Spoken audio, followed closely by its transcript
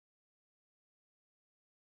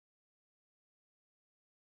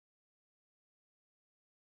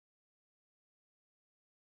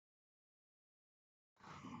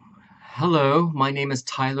Hello, my name is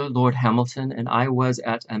Tyler Lord Hamilton, and I was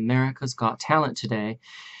at America's Got Talent today.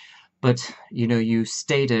 But, you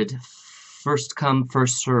stated first come,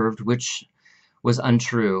 first served, which was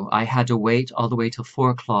untrue. I had to wait all the way till 4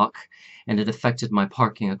 o'clock, and it affected my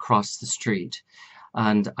parking across the street.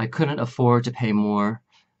 And I couldn't afford to pay more.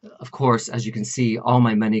 Of course, as you can see, all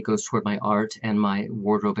my money goes toward my art and my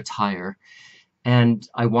wardrobe attire. And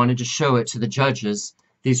I wanted to show it to the judges.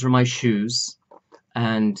 These were my shoes.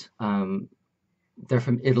 And they're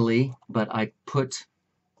from Italy, but I put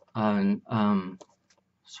on,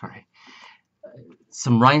 sorry,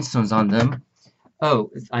 some rhinestones on them. Oh,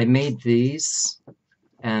 I made these,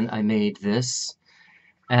 and I made this,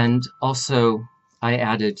 and also I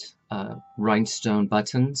added rhinestone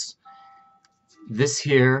buttons. This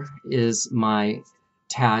here is my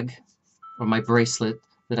tag, or my bracelet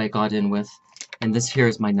that I got in with, and this here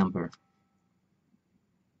is my number.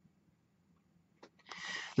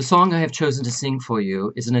 The song I have chosen to sing for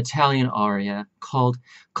you is an Italian aria called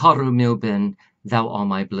Caro mio ben, thou all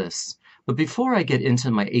my bliss. But before I get into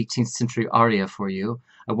my 18th century aria for you,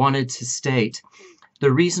 I wanted to state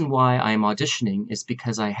the reason why I am auditioning is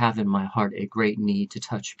because I have in my heart a great need to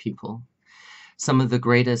touch people. Some of the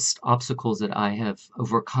greatest obstacles that I have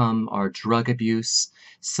overcome are drug abuse,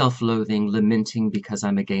 self-loathing, lamenting because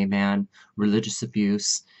I'm a gay man, religious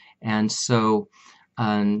abuse, and so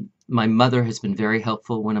my mother has been very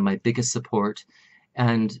helpful, one of my biggest support,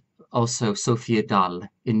 and also Sophia Dahl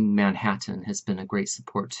in Manhattan has been a great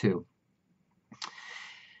support too.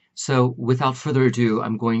 So without further ado,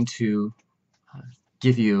 I'm going to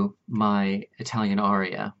give you my Italian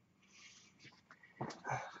aria.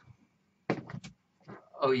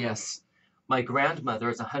 Oh yes, my grandmother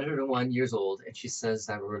is 101 years old, and she says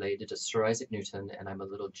that we're related to Sir Isaac Newton, and I'm a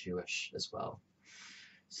little Jewish as well.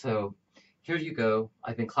 So here you go.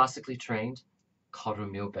 I've been classically trained. Caro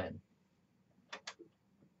mio ben.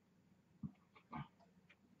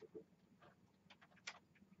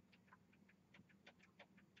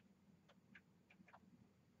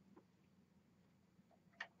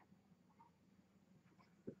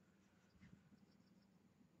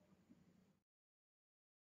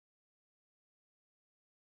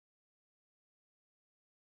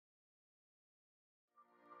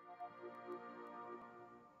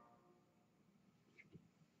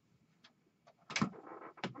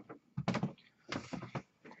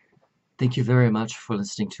 Thank you very much for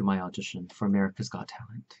listening to my audition for America's Got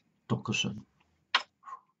Talent. Dankeschön.